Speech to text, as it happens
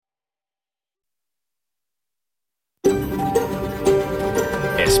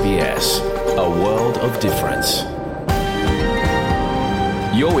SBS, a world of difference.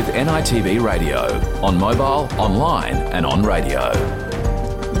 You're with NITV Radio, on mobile, online and on radio.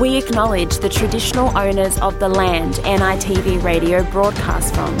 We acknowledge the traditional owners of the land NITV Radio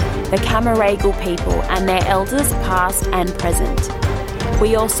broadcasts from, the Camaragal people and their elders past and present.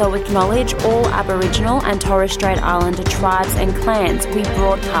 We also acknowledge all Aboriginal and Torres Strait Islander tribes and clans we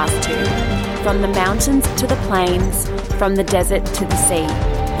broadcast to, from the mountains to the plains, from the desert to the sea,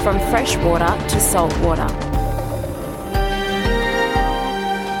 from fresh water to salt water.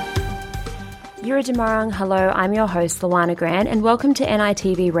 Yura hello, I'm your host, Luana Grant, and welcome to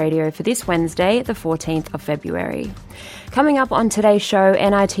NITV Radio for this Wednesday, the 14th of February. Coming up on today's show,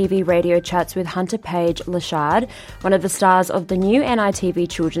 NITV Radio chats with Hunter Page Lashard, one of the stars of the new NITV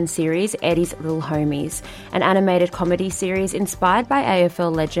children's series, Eddie's Little Homies, an animated comedy series inspired by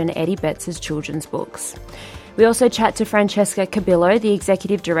AFL legend Eddie Betts' children's books. We also chat to Francesca Cabillo, the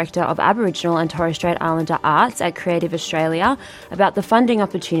Executive Director of Aboriginal and Torres Strait Islander Arts at Creative Australia, about the funding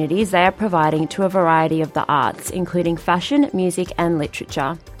opportunities they are providing to a variety of the arts, including fashion, music and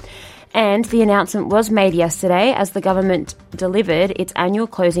literature. And the announcement was made yesterday as the government delivered its annual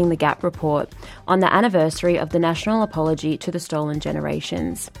Closing the Gap report on the anniversary of the national apology to the stolen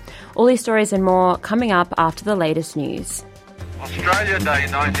generations. All these stories and more coming up after the latest news. Australia Day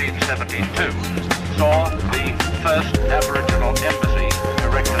 1972 saw the first Aboriginal embassy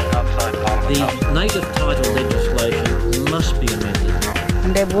erected outside Parliament House. The native title legislation must be amended.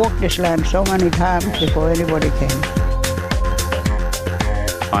 And they've walked this land so many times before anybody came.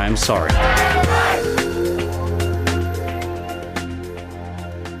 I am sorry.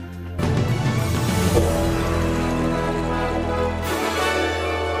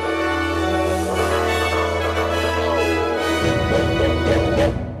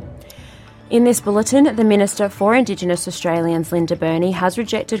 In this bulletin, the Minister for Indigenous Australians, Linda Burney, has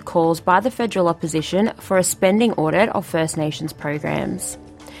rejected calls by the federal opposition for a spending audit of First Nations programs.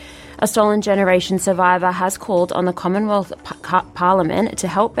 A stolen generation survivor has called on the Commonwealth Parliament to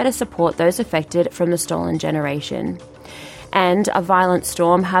help better support those affected from the stolen generation. And a violent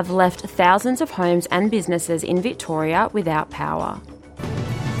storm have left thousands of homes and businesses in Victoria without power.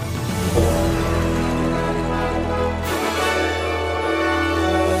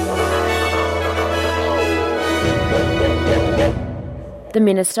 The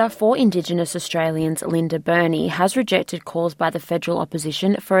Minister for Indigenous Australians, Linda Burney, has rejected calls by the federal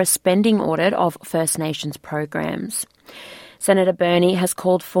opposition for a spending audit of First Nations programs. Senator Burney has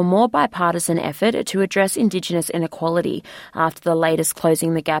called for more bipartisan effort to address Indigenous inequality after the latest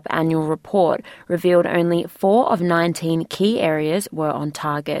Closing the Gap annual report revealed only 4 of 19 key areas were on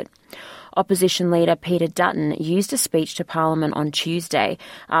target. Opposition leader Peter Dutton used a speech to Parliament on Tuesday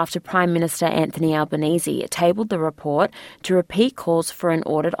after Prime Minister Anthony Albanese tabled the report to repeat calls for an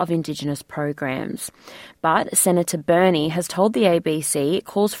audit of Indigenous programs. But Senator Burney has told the ABC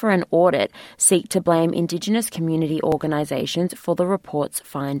calls for an audit seek to blame Indigenous community organisations for the report's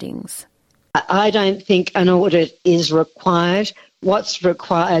findings. I don't think an audit is required. What's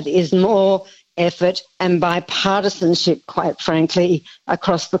required is more effort and bipartisanship, quite frankly,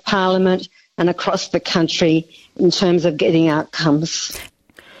 across the Parliament and across the country in terms of getting outcomes.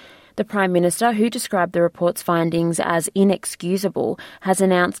 The Prime Minister, who described the report's findings as inexcusable, has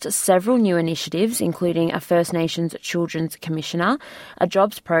announced several new initiatives, including a First Nations Children's Commissioner, a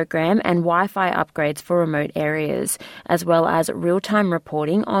jobs program and Wi-Fi upgrades for remote areas, as well as real-time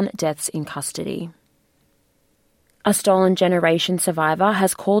reporting on deaths in custody. A stolen generation survivor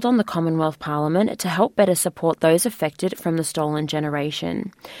has called on the Commonwealth Parliament to help better support those affected from the stolen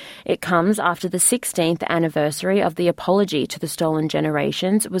generation. It comes after the 16th anniversary of the apology to the stolen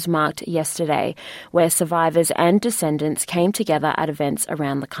generations was marked yesterday, where survivors and descendants came together at events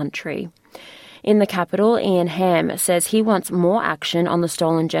around the country. In the capital, Ian Ham says he wants more action on the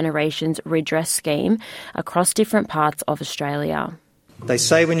stolen generations redress scheme across different parts of Australia. They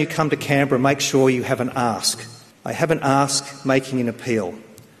say when you come to Canberra, make sure you have an ask. I have an ask making an appeal.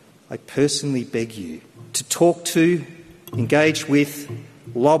 I personally beg you to talk to, engage with,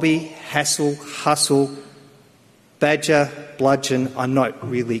 lobby, hassle, hustle, badger, bludgeon, I not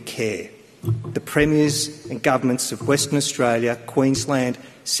really care. The Premiers and governments of Western Australia, Queensland,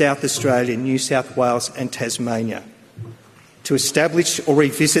 South Australia, New South Wales and Tasmania to establish or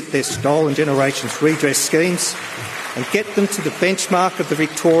revisit their stolen generations redress schemes and get them to the benchmark of the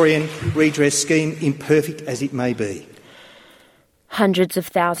Victorian redress scheme, imperfect as it may be. Hundreds of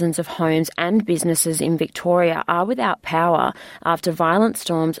thousands of homes and businesses in Victoria are without power after violent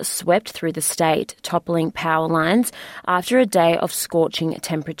storms swept through the state, toppling power lines after a day of scorching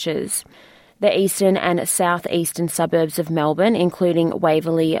temperatures. The eastern and southeastern suburbs of Melbourne, including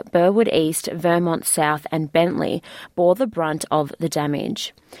Waverley, Burwood East, Vermont South and Bentley, bore the brunt of the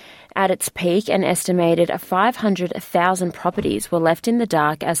damage. At its peak, an estimated 500,000 properties were left in the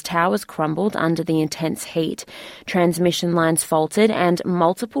dark as towers crumbled under the intense heat, transmission lines faulted and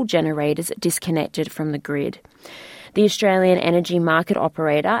multiple generators disconnected from the grid. The Australian Energy Market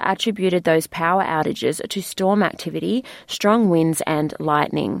Operator attributed those power outages to storm activity, strong winds and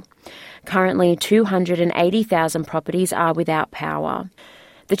lightning. Currently, 280,000 properties are without power.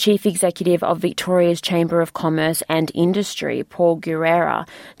 The Chief Executive of Victoria's Chamber of Commerce and Industry, Paul Guerrera,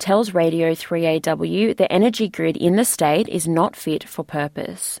 tells Radio 3AW the energy grid in the state is not fit for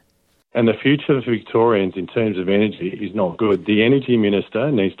purpose. And the future of Victorians in terms of energy is not good. The Energy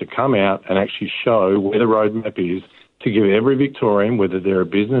Minister needs to come out and actually show where the roadmap is to give every Victorian, whether they're a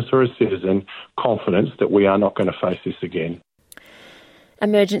business or a citizen, confidence that we are not going to face this again.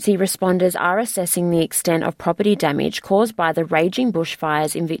 Emergency responders are assessing the extent of property damage caused by the raging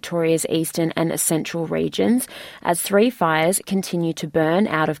bushfires in Victoria's eastern and central regions as 3 fires continue to burn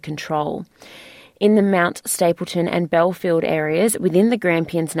out of control. In the Mount Stapleton and Belfield areas within the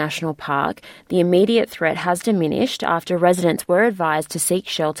Grampians National Park, the immediate threat has diminished after residents were advised to seek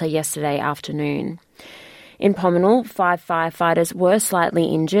shelter yesterday afternoon. In Pominal, 5 firefighters were slightly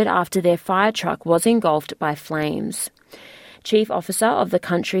injured after their fire truck was engulfed by flames. Chief Officer of the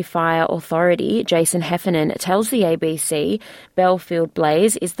Country Fire Authority, Jason Heffernan, tells the ABC Belfield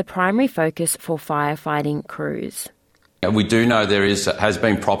Blaze is the primary focus for firefighting crews. We do know there has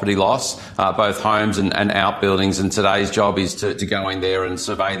been property loss, both homes and outbuildings, and today's job is to go in there and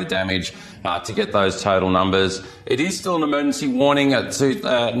survey the damage to get those total numbers. It is still an emergency warning not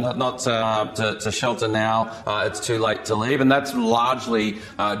to shelter now. It's too late to leave, and that's largely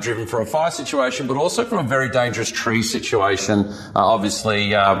driven from a fire situation, but also from a very dangerous tree situation.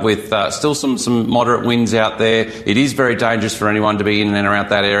 Obviously, with still some moderate winds out there, it is very dangerous for anyone to be in and around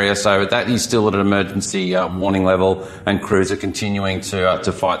that area. So that is still at an emergency warning level, and crews are continuing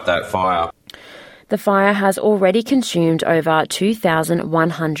to fight that fire. The fire has already consumed over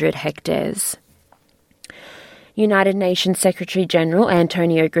 2,100 hectares. United Nations Secretary-General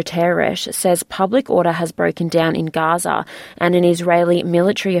Antonio Guterres says public order has broken down in Gaza and an Israeli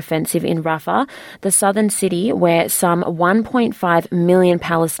military offensive in Rafah, the southern city where some 1.5 million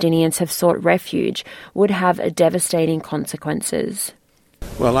Palestinians have sought refuge, would have devastating consequences.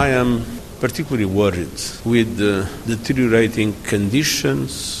 Well, I am particularly worried with the deteriorating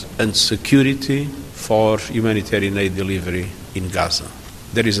conditions and security for humanitarian aid delivery in Gaza.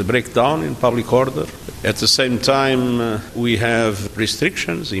 There is a breakdown in public order. At the same time, we have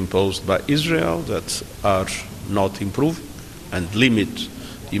restrictions imposed by Israel that are not improving and limit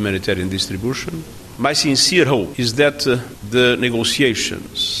humanitarian distribution. My sincere hope is that the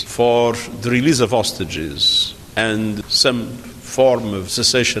negotiations for the release of hostages and some form of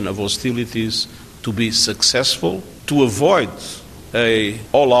cessation of hostilities to be successful, to avoid a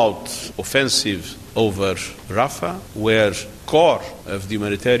all-out offensive over Rafah, where core of the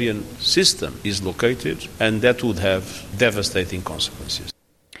humanitarian system is located, and that would have devastating consequences.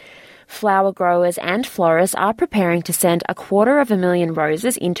 Flower growers and florists are preparing to send 250,000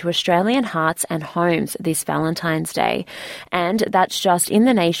 roses into Australian hearts and homes this Valentine's Day, and that's just in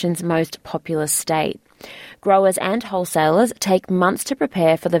the nation's most populous state. Growers and wholesalers take months to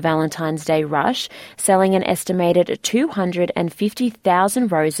prepare for the Valentine's Day rush, selling an estimated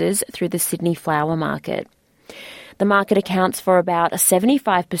 250,000 roses through the Sydney Flower Market. The market accounts for about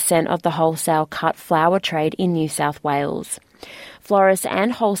 75% of the wholesale cut flower trade in New South Wales. Florists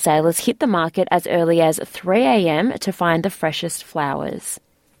and wholesalers hit the market as early as 3 a.m. to find the freshest flowers.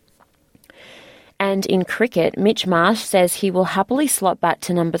 And in cricket, Mitch Marsh says he will happily slot bat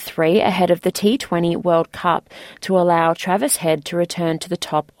to number 3 ahead of the T20 World Cup to allow Travis Head to return to the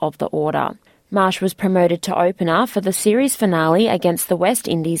top of the order. Marsh was promoted to opener for the series finale against the West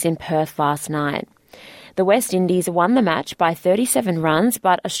Indies in Perth last night. The West Indies won the match by 37 runs,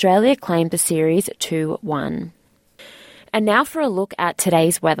 but Australia claimed the series 2-1. And now for a look at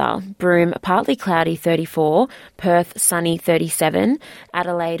today's weather. Broome, partly cloudy 34, Perth, sunny 37,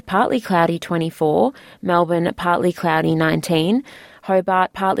 Adelaide, partly cloudy 24, Melbourne, partly cloudy 19,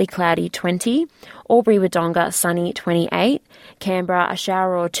 Hobart, partly cloudy 20, Albury-Wodonga, sunny 28. Canberra, a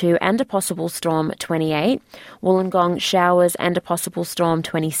shower or two and a possible storm 28. Wollongong, showers and a possible storm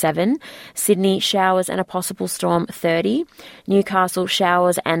 27. Sydney, showers and a possible storm 30. Newcastle,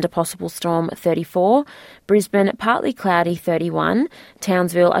 showers and a possible storm 34. Brisbane, partly cloudy 31.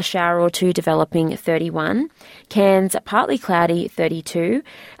 Townsville, a shower or two developing 31. Cairns, partly cloudy 32.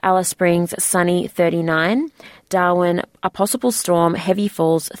 Alice Springs, sunny 39. Darwin, a possible storm, heavy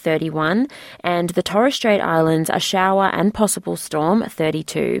falls 31, and the Torres Strait Islands, a shower and possible storm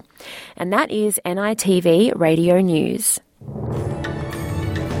 32. And that is NITV Radio News.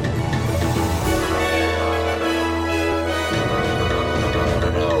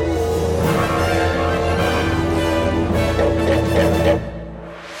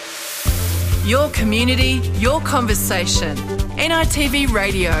 Your community, your conversation. NITV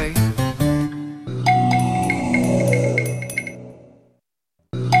Radio.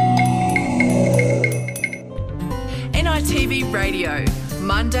 NITV Radio,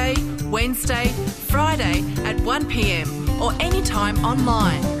 Monday, Wednesday, Friday at 1 p.m. or anytime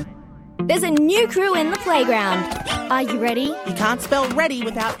online. There's a new crew in the playground. Are you ready? You can't spell ready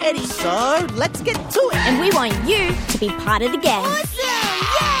without Eddie, so let's get to it. And we want you to be part of the gang. Awesome!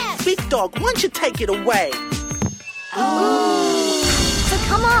 Yeah! Big Dog, why don't you take it away? Ooh. So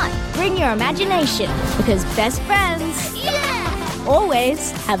come on, bring your imagination, because best friends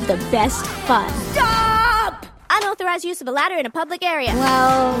always have the best fun. Stop! Unauthorized use of a ladder in a public area.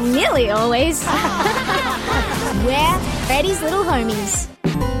 Well, nearly always. We're Eddie's little homies.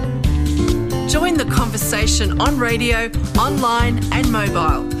 Join the conversation on radio, online and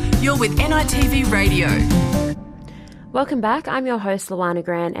mobile. You're with NITV Radio. Welcome back. I'm your host, Luana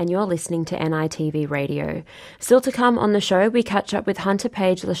Grant, and you're listening to NITV Radio. Still to come on the show, we catch up with Hunter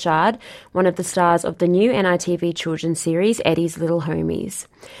Page Lashard, one of the stars of the new NITV children's series, Eddie's Little Homies.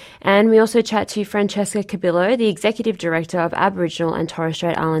 And we also chat to Francesca Cabillo, the Executive Director of Aboriginal and Torres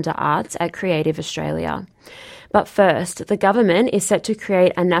Strait Islander Arts at Creative Australia. But first, the government is set to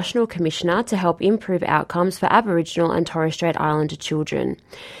create a National Commissioner to help improve outcomes for Aboriginal and Torres Strait Islander children.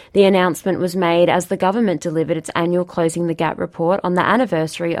 The announcement was made as the government delivered its annual Closing the Gap report on the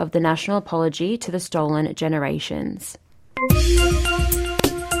anniversary of the National Apology to the Stolen Generations.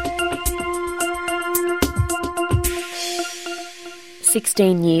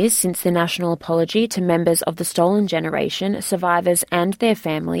 16 years since the national apology to members of the Stolen Generation, survivors and their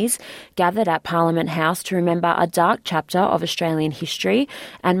families gathered at Parliament House to remember a dark chapter of Australian history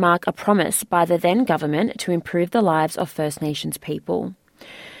and mark a promise by the then government to improve the lives of First Nations people.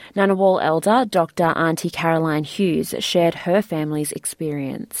 Ngunnawal elder Dr. Auntie Caroline Hughes shared her family's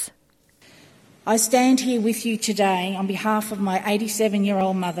experience. I stand here with you today on behalf of my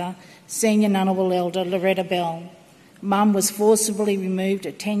 87-year-old mother, Senior Ngunnawal elder Loretta Bell. Mum was forcibly removed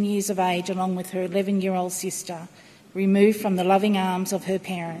at 10 years of age along with her 11-year-old sister, removed from the loving arms of her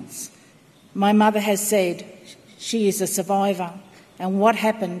parents. My mother has said she is a survivor, and what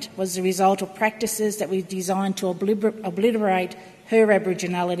happened was the result of practices that were designed to obliterate her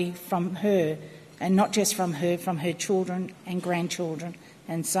Aboriginality from her, and not just from her children and grandchildren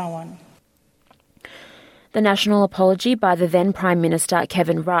and so on. The national apology by the then Prime Minister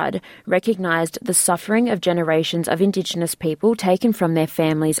Kevin Rudd recognised the suffering of generations of Indigenous people taken from their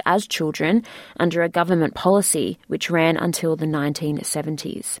families as children under a government policy which ran until the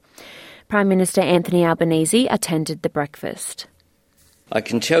 1970s. Prime Minister Anthony Albanese attended the breakfast. I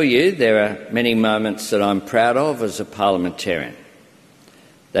can tell you there are many moments that I'm proud of as a parliamentarian.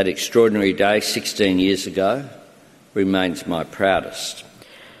 That extraordinary day 16 years ago remains my proudest.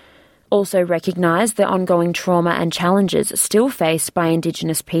 Also recognised the ongoing trauma and challenges still faced by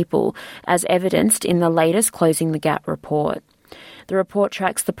Indigenous people, as evidenced in the latest Closing the Gap report. The report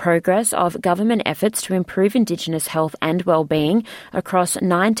tracks the progress of government efforts to improve Indigenous health and well-being across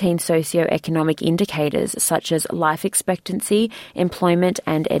 19 socio-economic indicators such as life expectancy, employment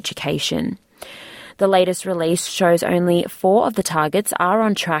and education. The latest release shows only 4 of the targets are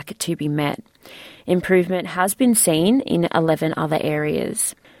on track to be met. Improvement has been seen in 11 other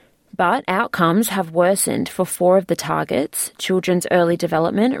areas. But outcomes have worsened for 4 of the targets: children's early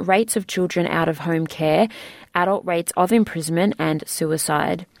development, rates of children out of home care, adult rates of imprisonment and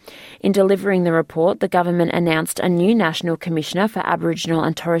suicide. In delivering the report, the government announced a new National Commissioner for Aboriginal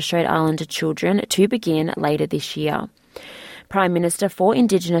and Torres Strait Islander children to begin later this year. Prime Minister for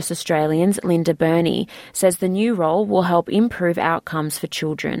Indigenous Australians Linda Burney says the new role will help improve outcomes for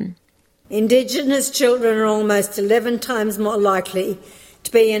children. Indigenous children are almost 11 times more likely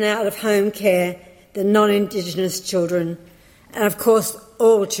to be in out-of-home care than non-Indigenous children. And of course,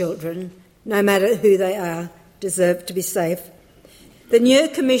 all children, no matter who they are, deserve to be safe. The new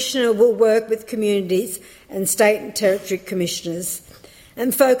Commissioner will work with communities and state and territory commissioners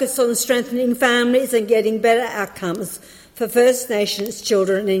and focus on strengthening families and getting better outcomes for First Nations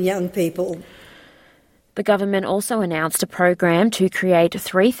children and young people. The government also announced a program to create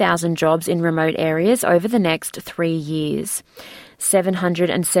 3,000 jobs in remote areas over the next 3 years.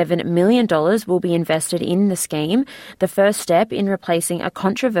 $707 million will be invested in the scheme, the first step in replacing a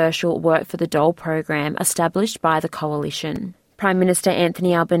controversial Work for the Dole program established by the Coalition. Prime Minister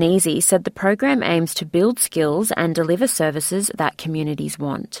Anthony Albanese said the program aims to build skills and deliver services that communities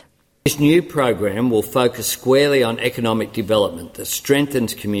want. This new program will focus squarely on economic development that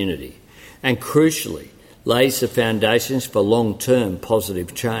strengthens community and, crucially, lays the foundations for long-term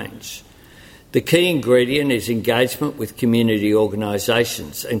positive change. The key ingredient is engagement with community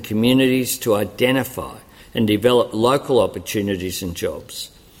organisations and communities to identify and develop local opportunities and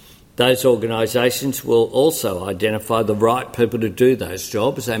jobs. Those organisations will also identify the right people to do those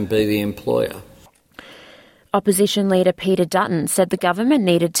jobs and be the employer. Opposition leader Peter Dutton said the government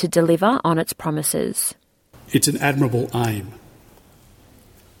needed to deliver on its promises. It's an admirable aim.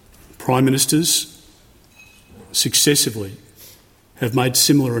 Prime Ministers successively have made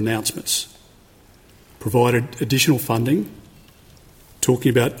similar announcements, provided additional funding,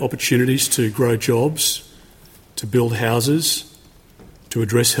 talking about opportunities to grow jobs, to build houses, to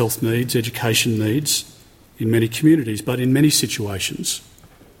address health needs, education needs in many communities, but in many situations,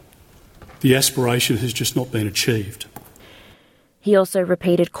 the aspiration has just not been achieved. He also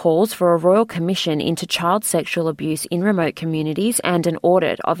repeated calls for a royal commission into child sexual abuse in remote communities and an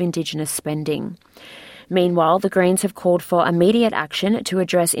audit of Indigenous spending. Meanwhile, the Greens have called for immediate action to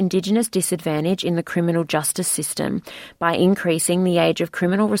address Indigenous disadvantage in the criminal justice system by increasing the age of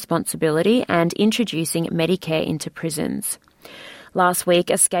criminal responsibility and introducing Medicare into prisons. Last week,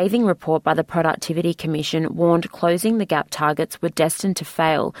 a scathing report by the Productivity Commission warned closing the gap targets were destined to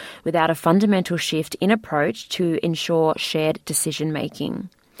fail without a fundamental shift in approach to ensure shared decision-making.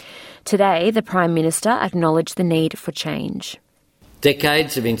 Today, the Prime Minister acknowledged the need for change.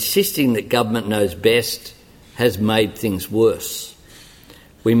 Decades of insisting that government knows best has made things worse.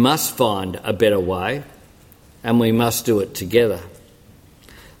 We must find a better way, and we must do it together.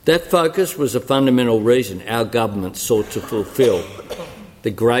 That focus was a fundamental reason our government sought to fulfil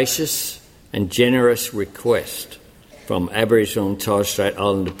the gracious and generous request from Aboriginal and Torres Strait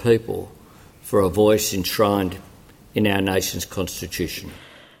Islander people for a voice enshrined in our nation's constitution.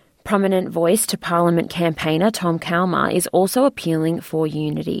 Prominent Voice to Parliament campaigner Tom Kalmar is also appealing for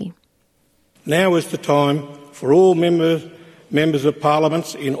unity. Now is the time for all members of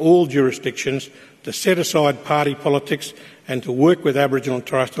parliaments in all jurisdictions to set aside party politics and to work with Aboriginal and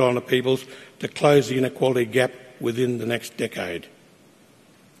Torres Strait Islander peoples to close the inequality gap within the next decade.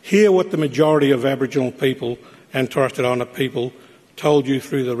 Hear what the majority of Aboriginal people and Torres Strait Islander people told you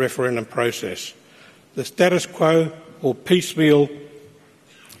through the referendum process. The status quo or piecemeal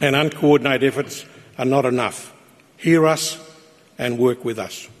and uncoordinated efforts are not enough. Hear us and work with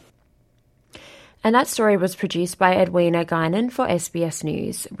us. And that story was produced by Edwina Guinan for SBS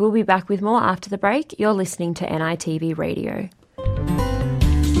News. We'll be back with more after the break. You're listening to NITV Radio.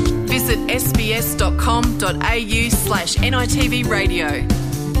 Visit sbs.com.au/NITV Radio.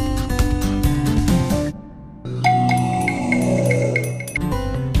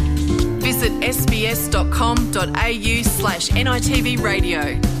 Visit sbs.com.au/NITV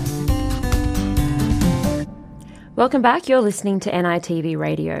Radio. Welcome back. You're listening to NITV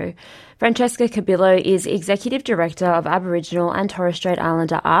Radio. Francesca Cabillo is Executive Director of Aboriginal and Torres Strait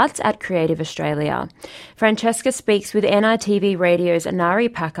Islander Arts at Creative Australia. Francesca speaks with NITV Radio's Nari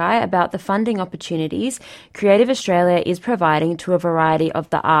Pakai about the funding opportunities Creative Australia is providing to a variety of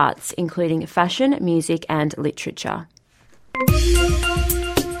the arts, including fashion, music and literature.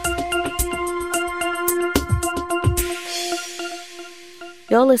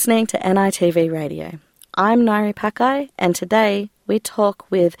 You're listening to NITV Radio. I'm Nari Pakai, and today we talk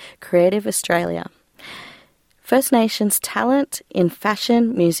with Creative Australia. First Nations talent in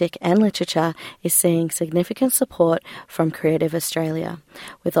fashion, music and literature is seeing significant support from Creative Australia.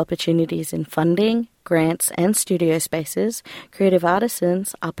 With opportunities in funding, grants and studio spaces, creative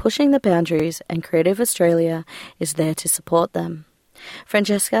artisans are pushing the boundaries and Creative Australia is there to support them.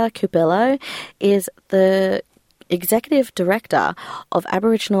 Francesca Cabillo is the Executive Director of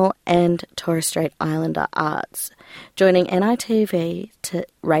Aboriginal and Torres Strait Islander Arts, joining NITV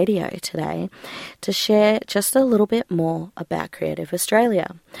Radio today to share just a little bit more about Creative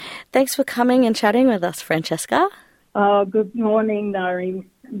Australia. Thanks for coming and chatting with us, Francesca. Good morning, Nari.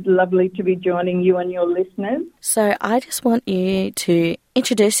 Lovely to be joining you and your listeners. So I just want you to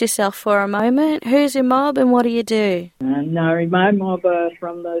introduce yourself for a moment. Who's your mob and what do you do? No, my mob are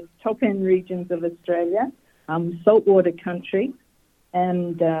from the top-end regions of Australia, saltwater country,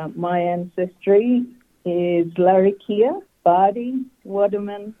 and my ancestry is Larrakia, Bardi,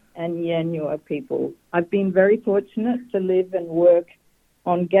 Waddaman and Yanyua people. I've been very fortunate to live and work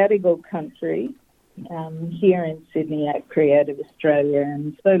on Gadigal country here in Sydney at Creative Australia,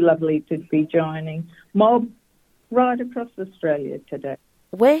 and so lovely to be joining mob right across Australia today.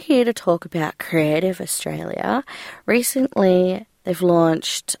 We're here to talk about Creative Australia. Recently, they've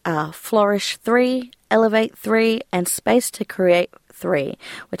launched Flourish 3, Elevate 3 and Space to Create 3,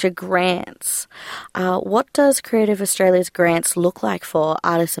 which are grants. What does Creative Australia's grants look like for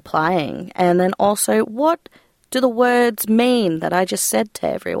artists applying? And then also, what do the words mean that I just said to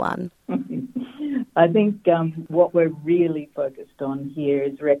everyone? I think what we're really focused on here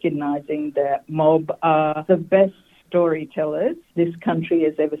is recognising that mob are the best storytellers this country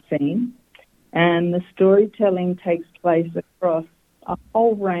has ever seen. And the storytelling takes place across a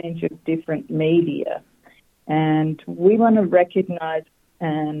whole range of different media. And we want to recognise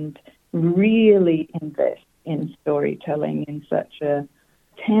and really invest in storytelling in such a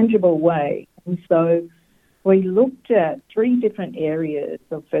tangible way. And so we looked at 3 different areas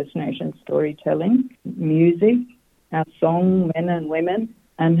of First Nations storytelling: music, our song, men and women,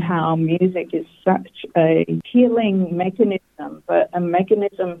 and how music is such a healing mechanism, but a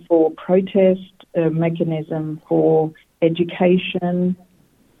mechanism for protest, a mechanism for education,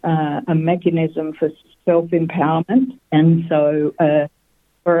 a mechanism for self-empowerment. And so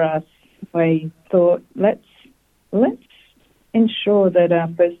for us, we thought, let's ensure that our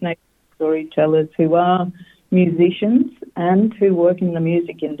First Nations storytellers who are musicians and who work in the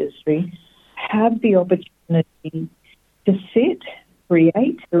music industry have the opportunity to sit,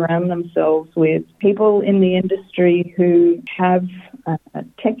 create, surround themselves with people in the industry who have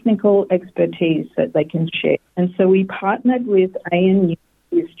technical expertise that they can share. And so we partnered with ANU,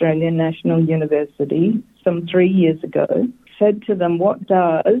 the Australian National University, some 3 years ago, said to them, what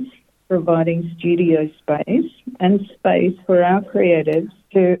does providing studio space and space for our creatives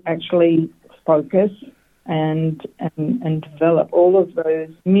to actually focus and develop all of those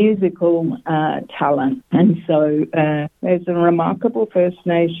musical talent. And so there's a remarkable First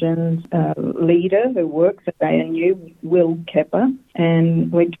Nations leader who works at ANU, Will Kepper,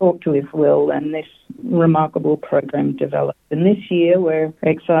 and we talked with Will and this remarkable program developed. And this year we're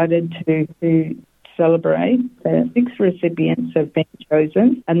excited to celebrate. 6 recipients have been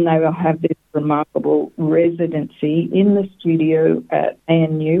chosen and they will have this remarkable residency in the studio at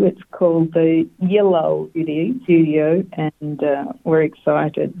ANU. It's called the Yellow Studio, and we're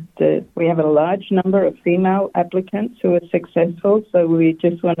excited that we have a large number of female applicants who are successful, so we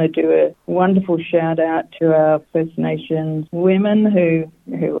just want to do a wonderful shout out to our First Nations women who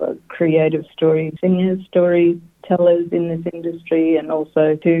are creative story singers, storytellers in this industry, and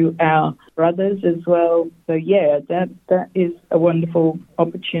also to our brothers as well. So yeah, that is a wonderful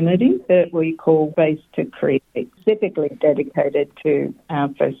opportunity that we call Space to Create, specifically dedicated to our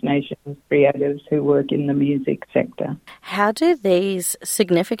First Nations creatives who work in the music sector. How do these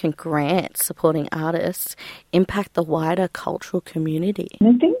significant grants supporting artists impact the wider cultural community?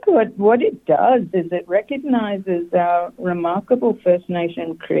 I think what it does is it recognises our remarkable First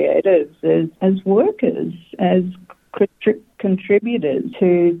Nation creatives as workers, as contributors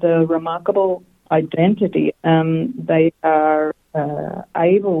to the remarkable identity. They are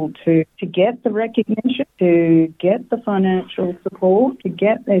able to get the recognition, to get the financial support, to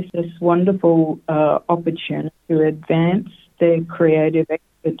get this wonderful opportunity to advance their creative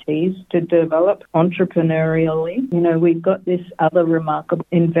expertise, to develop entrepreneurially. You know, we've got this other remarkable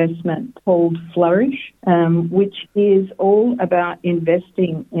investment called Flourish, which is all about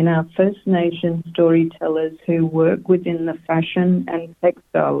investing in our First Nation storytellers who work within the fashion and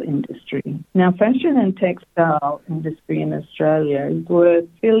textile industry. Now, fashion and textile industry in Australia is worth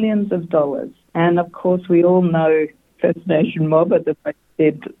billions of dollars. And, of course, we all know First Nation mob are the most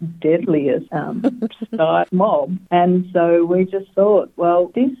deadliest style mob. And so we just thought,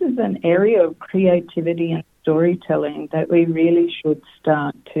 well, this is an area of creativity and storytelling that we really should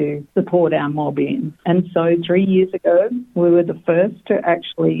start to support our mob in. And so 3 years ago, we were the first to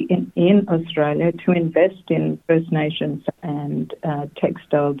actually, in Australia, to invest in First Nations and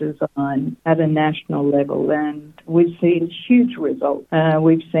textile design at a national level. And we've seen huge results.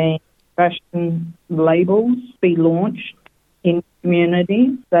 We've seen fashion labels be launched in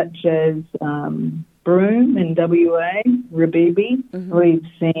communities such as Broome in WA, Rabibi. We've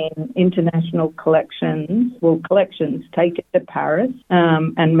seen international collections taken to Paris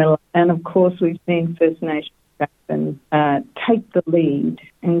and Milan. And, of course, we've seen First Nations fashion take the lead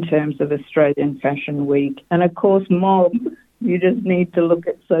in terms of Australian Fashion Week. And, of course, Mob, you just need to look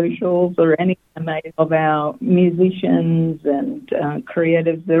at socials or any of our musicians and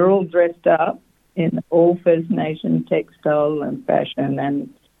creatives. They're all dressed up in all First Nation textile and fashion, and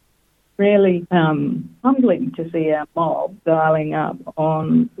really humbling to see our mob dialing up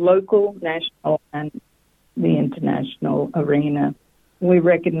on local, national and the international arena. We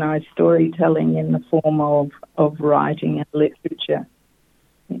recognise storytelling in the form of writing and literature.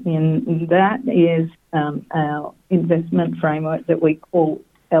 And that is our investment framework that we call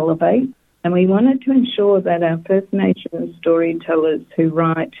Elevate. And we wanted to ensure that our First Nations storytellers who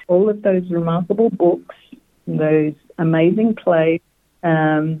write all of those remarkable books, those amazing plays,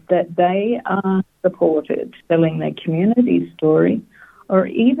 that they are supported telling their community story, or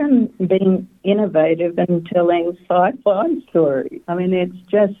even being innovative and telling sci-fi stories. I mean, it's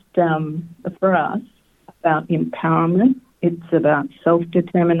just, for us, about empowerment. It's about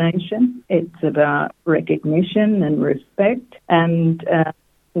self-determination. It's about recognition and respect. And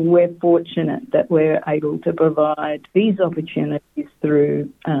we're fortunate that we're able to provide these opportunities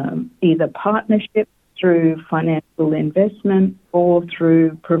through either partnership, through financial investment, or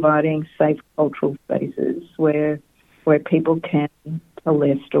through providing safe cultural spaces where people can tell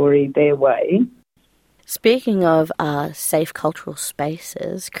their story their way. Speaking of safe cultural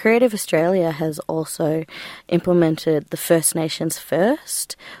spaces, Creative Australia has also implemented the First Nations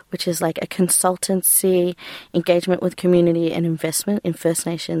First, which is like a consultancy, engagement with community and investment in First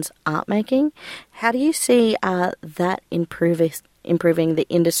Nations art making. How do you see that improving the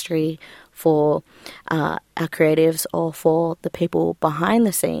industry for our creatives or for the people behind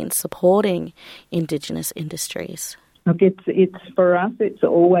the scenes supporting Indigenous industries? Look, it's for us, it's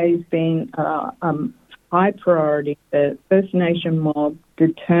always been high priority that First Nation mob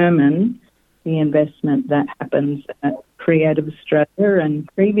determine the investment that happens at Creative Australia, and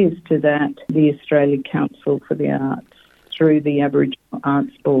previous to that, the Australian Council for the Arts through the Aboriginal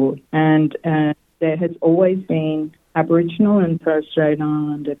Arts Board. And there has always been Aboriginal and Torres Strait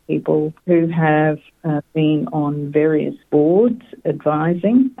Islander people who have been on various boards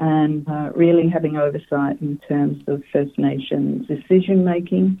advising and really having oversight in terms of First Nations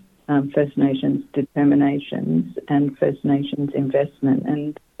decision-making, First Nations determinations and First Nations investment.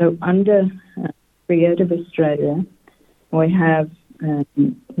 And so under Creative Australia, we have a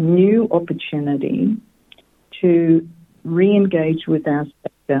new opportunity to re-engage with our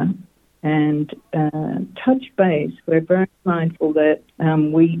sector and touch base. We're very mindful that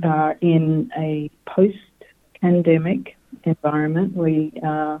we are in a post-pandemic environment. We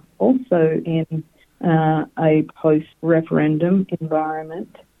are also in a post-referendum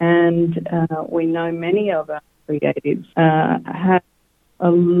environment, and we know many of our creatives have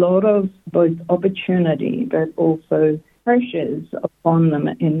a lot of both opportunity but also pressures upon them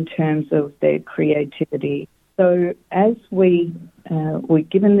in terms of their creativity. So as we're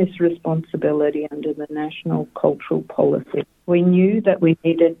given this responsibility under the National Cultural Policy, we knew that we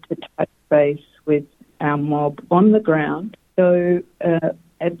needed to touch base with our mob on the ground. So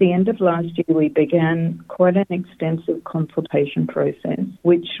at the end of last year, we began quite an extensive consultation process,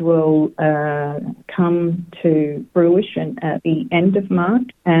 which will come to fruition at the end of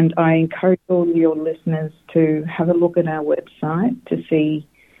March. And I encourage all your listeners to have a look at our website to see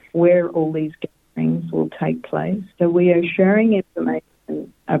where all these gatherings will take place. So we are sharing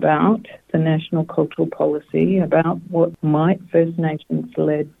information about the National Cultural Policy, about what might First Nations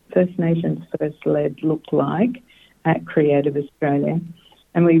First-led look like at Creative Australia.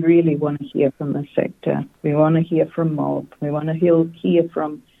 And we really want to hear from the sector. We want to hear from mob. We want to hear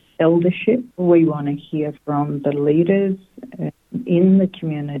from eldership. We want to hear from the leaders in the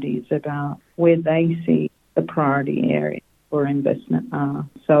communities about where they see the priority areas for investment are.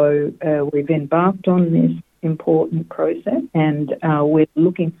 So we've embarked on this important process, and we're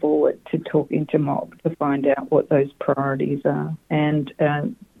looking forward to talking to mob to find out what those priorities are. And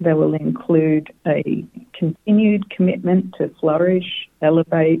they will include a continued commitment to flourish,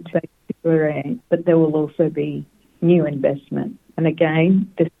 elevate, but there will also be new investment. And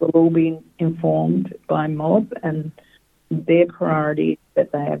again, this will all be informed by mob and their priorities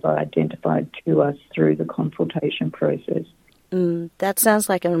that they have identified to us through the consultation process. That sounds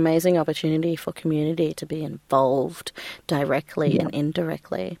like an amazing opportunity for community to be involved directly and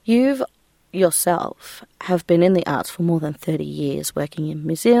indirectly. You've yourself have been in the arts for more than 30 years, working in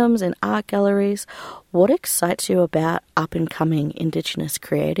museums and art galleries. What excites you about up-and-coming Indigenous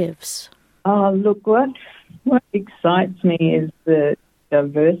creatives? Look, what excites me is the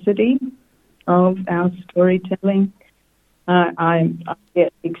diversity of our storytelling. I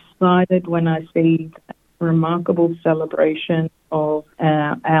get excited when I see remarkable celebration of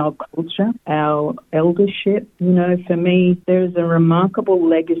our culture, our eldership. For me, there's a remarkable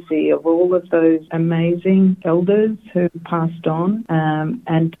legacy of all of those amazing elders who passed on,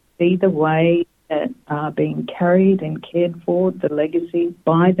 and to see the way that are being carried and cared for, the legacy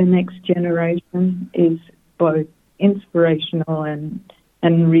by the next generation is both inspirational and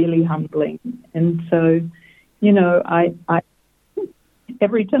really humbling. And so, I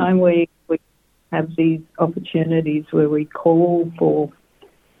every time we have these opportunities where we call for,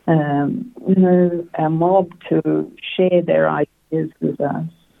 our mob to share their ideas with us,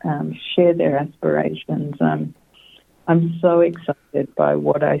 share their aspirations, I'm so excited by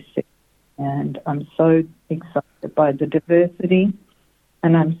what I see. And I'm so excited by the diversity,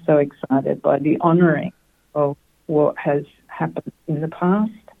 and I'm so excited by the honouring of what has happened in the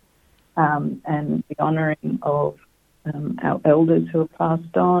past, and the honouring of our elders who have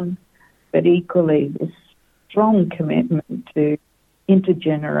passed on, but equally this strong commitment to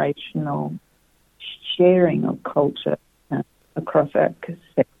intergenerational sharing of culture across our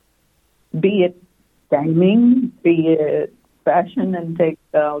sector, be it gaming, be it fashion and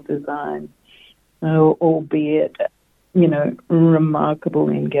textile design, albeit, remarkable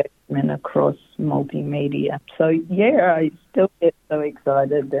engagement across multimedia. So, I still get so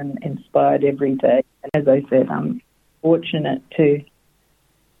excited and inspired every day. And as I said, I'm fortunate to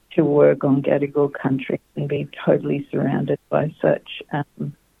work on Gadigal country and be totally surrounded by such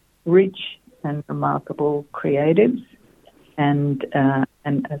rich and remarkable creatives. And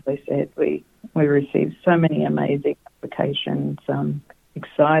as I said, we received so many amazing applications. I'm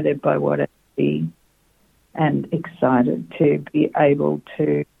excited by what I see and excited to be able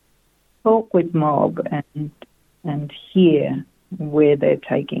to talk with mob and hear where they're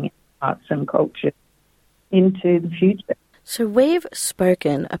taking arts and culture into the future. So we've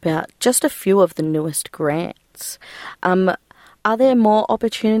spoken about just a few of the newest grants. Are there more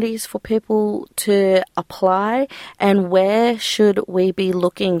opportunities for people to apply, and where should we be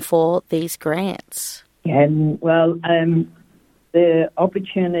looking for these grants? The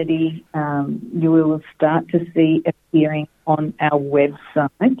opportunity you will start to see appearing on our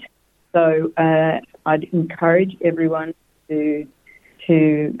website. So I'd encourage everyone to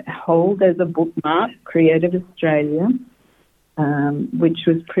hold as a bookmark Creative Australia, which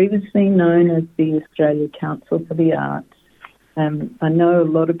was previously known as the Australia Council for the Arts. I know a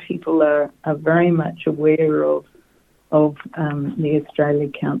lot of people are very much aware of the Australia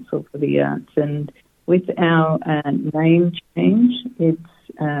Council for the Arts, and with our name change, it's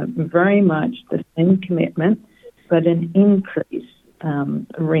very much the same commitment, but an increased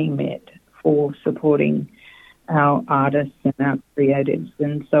remit for supporting our artists and our creatives.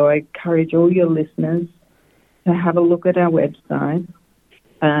 And so I encourage all your listeners to have a look at our website.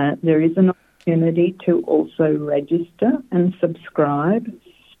 There is an opportunity to also register and subscribe,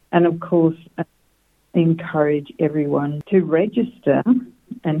 and of course encourage everyone to register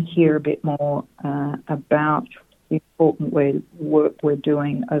and hear a bit more about the important work we're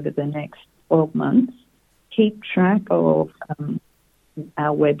doing over the next 12 months. Keep track of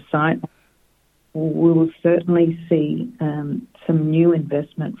our website. We will certainly see some new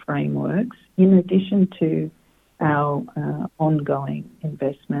investment frameworks in addition to our ongoing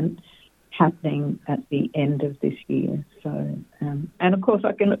investment happening at the end of this year. So, and of course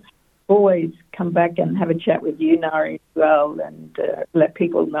I can always come back and have a chat with you, Nari, as well, and let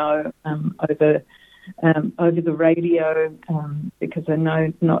people know over the radio, because I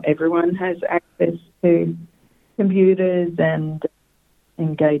know not everyone has access to computers and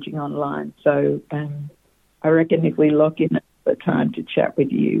engaging online. So I reckon if we lock in a time to chat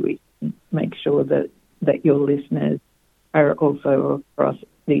with you, we can make sure that your listeners are also across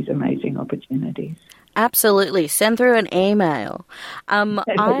these amazing opportunities. Absolutely. Send through an email. I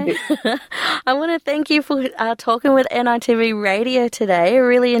want to thank you for talking with NITV Radio today. I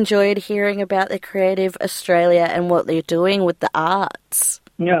really enjoyed hearing about the Creative Australia and what they're doing with the arts.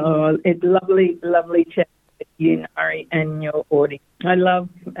 No, it's lovely chatting with you, Nari, and your audience. I love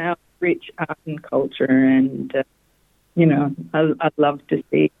our rich art and culture, and, I'd love to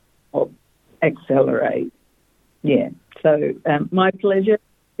see more accelerate. Yeah, so my pleasure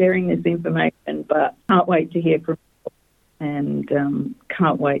sharing this information, but can't wait to hear from you, and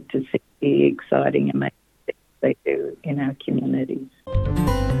can't wait to see the exciting, amazing things they do in our communities.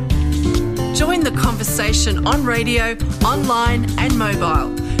 Join the conversation on radio, online and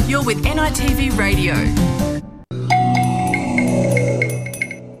mobile. You're with NITV Radio.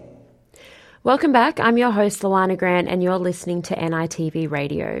 Welcome back. I'm your host, Luana Grant, and you're listening to NITV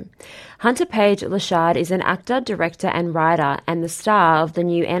Radio. Hunter Page Lashard is an actor, director, and writer, and the star of the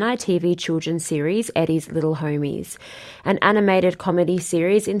new NITV children's series, Eddie's Little Homies, an animated comedy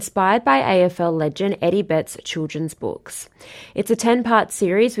series inspired by AFL legend Eddie Betts' children's books. It's a 10-part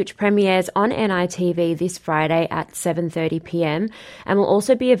series which premieres on NITV this Friday at 7:30 p.m. and will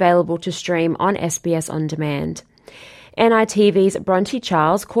also be available to stream on SBS On Demand. NITV's Bronte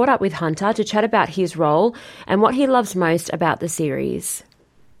Charles caught up with Hunter to chat about his role and what he loves most about the series.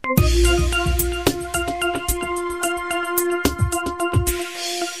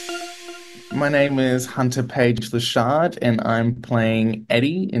 My name is Hunter Page Lashard, and I'm playing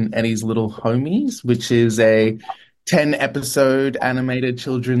Eddie in Eddie's Little Homies, which is a 10-episode animated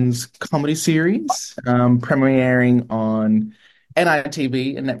children's comedy series premiering on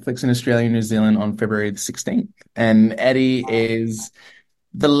NITV and Netflix in Australia and New Zealand on February the 16th. And Eddie is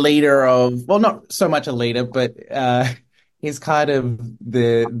the leader of, well, not so much a leader, but he's kind of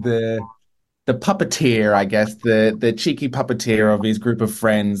the puppeteer, I guess, the cheeky puppeteer of his group of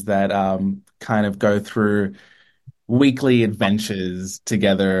friends that kind of go through weekly adventures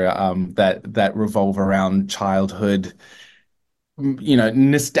together that revolve around childhood,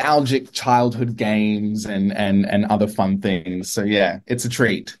 nostalgic childhood games and other fun things. So yeah, it's a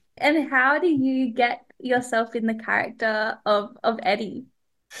treat. And how do you get yourself in the character of Eddie?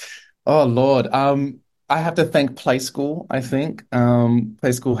 Oh Lord. I have to thank Play School, I think.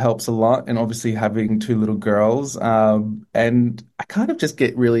 Play School helps a lot, and obviously having two little girls. And I kind of just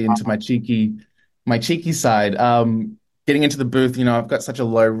get really into my cheeky side. Getting into the booth, I've got such a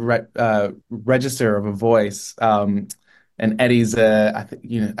low register of a voice. And Eddie's I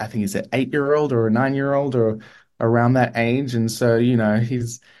think he's an 8-year-old or a 9-year-old or around that age, and so he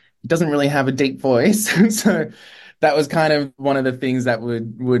doesn't really have a deep voice. So that was kind of one of the things that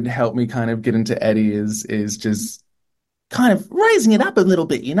would help me kind of get into Eddie is just kind of raising it up a little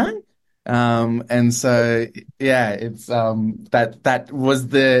bit. And so yeah, it's that was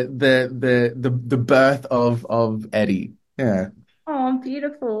the birth of Eddie. Yeah. Oh,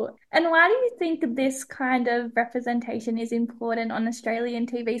 beautiful. And why do you think this kind of representation is important on Australian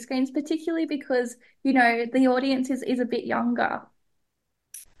TV screens, particularly because, the audience is a bit younger?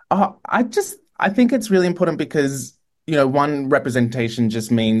 I think it's really important because, one, representation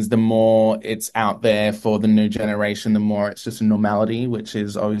just means the more it's out there for the new generation, the more it's just a normality, which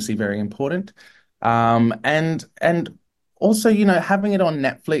is obviously very important. And also, having it on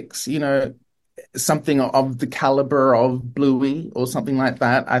Netflix, something of the caliber of Bluey or something like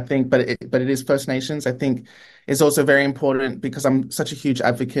that, I think, but it is First Nations, I think is also very important because I'm such a huge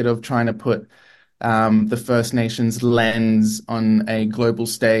advocate of trying to put the First Nations lens on a global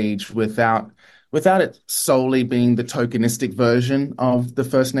stage without it solely being the tokenistic version of the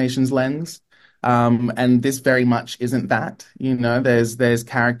First Nations lens. And this very much isn't that. There's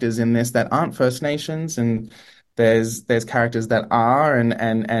characters in this that aren't First Nations, and there's characters that are,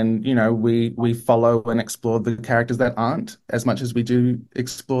 and we follow and explore the characters that aren't as much as we do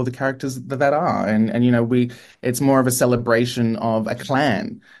explore the characters that are. And it's more of a celebration of a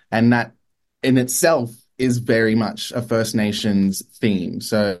clan, and that in itself is very much a First Nations theme.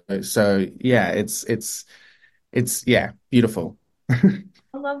 So yeah, it's yeah, beautiful.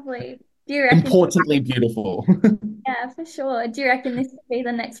 Lovely. Do you reckon Importantly beautiful. Yeah, for sure. Do you reckon this could be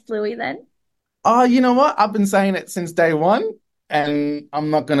the next Bluey then? Oh, you know what? I've been saying it since day one, and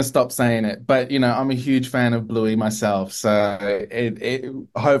I'm not going to stop saying it. But I'm a huge fan of Bluey myself, so it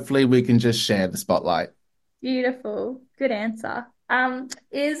hopefully we can just share the spotlight. Beautiful. Good answer.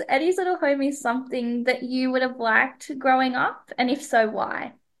 Is Eddie's Little Homies something that you would have liked growing up? And if so,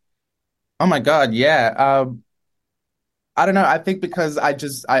 why? Oh my God, yeah. I don't know. I think because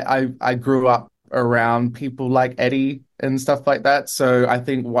I grew up around people like Eddie and stuff like that. So I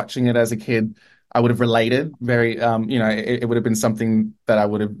think watching it as a kid, I would have related very, it would have been something that I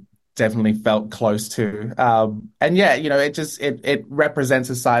would have definitely felt close to. And yeah, it represents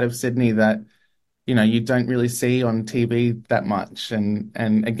a side of Sydney that, you don't really see on TV that much. And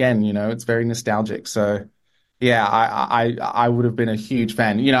again, it's very nostalgic. So yeah, I would have been a huge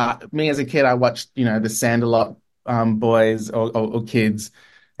fan. Me as a kid, I watched, the Sandalot boys or kids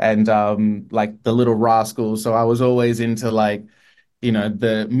and like the Little Rascals. So I was always into like,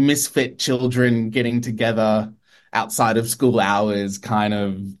 the misfit children getting together outside of school hours kind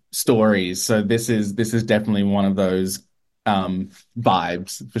of stories. So this is definitely one of those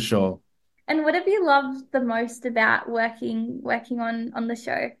vibes for sure. And what have you loved the most about working on the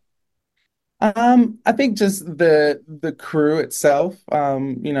show? I think just the crew itself,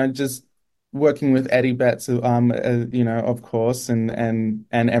 just working with Eddie Betts, of course, and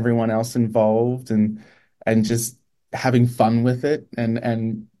everyone else involved, and just having fun with it,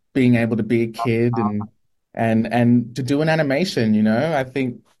 and being able to be a kid, and to do an animation. I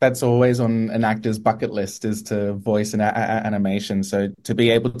think that's always on an actor's bucket list, is to voice an animation. So to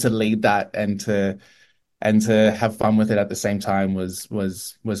be able to lead that and to have fun with it at the same time was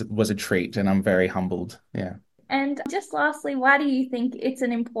a treat, and I'm very humbled. Yeah. And just lastly, why do you think it's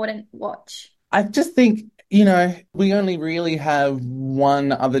an important watch? I just think, we only really have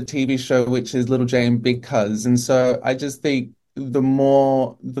one other TV show, which is Little J and Big Cuz. And so I just think the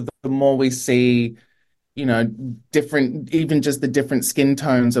more we see, different, even just the different skin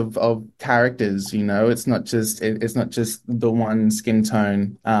tones of characters, it's not just the one skin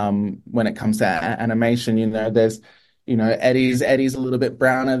tone when it comes to animation. There's Eddie's a little bit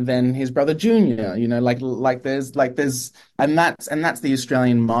browner than his brother Junior, like there's and that's the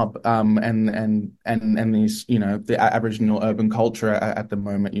Australian mob, and these, the Aboriginal urban culture at the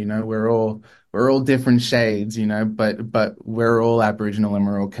moment. We're all different shades, but we're all Aboriginal, and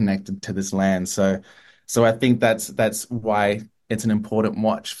we're all connected to this land. So I think that's why it's an important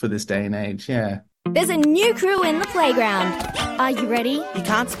watch for this day and age. Yeah. There's a new crew in the playground. Are you ready? You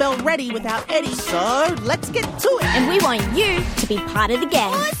can't spell ready without Eddie, so let's get to it. And we want you to be part of the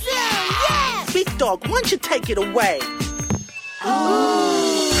gang. Awesome! Yeah! Big Dog, why don't you take it away?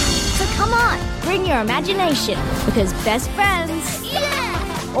 So come on, bring your imagination, because best friends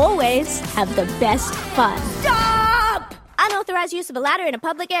always have the best fun. Stop! Unauthorized use of a ladder in a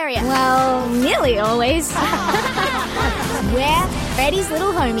public area. Well, nearly always. We're Freddie's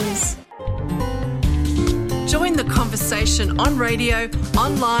little homies. Join the conversation on radio,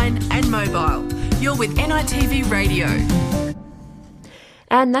 online and mobile. You're with NITV Radio.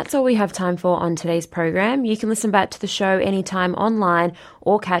 And that's all we have time for on today's program. You can listen back to the show anytime online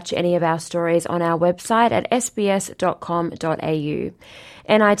or catch any of our stories on our website at sbs.com.au.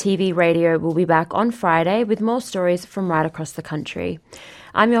 NITV Radio will be back on Friday with more stories from right across the country.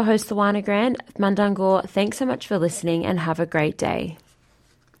 I'm your host, Luana Grant. Mandangor, thanks so much for listening and have a great day.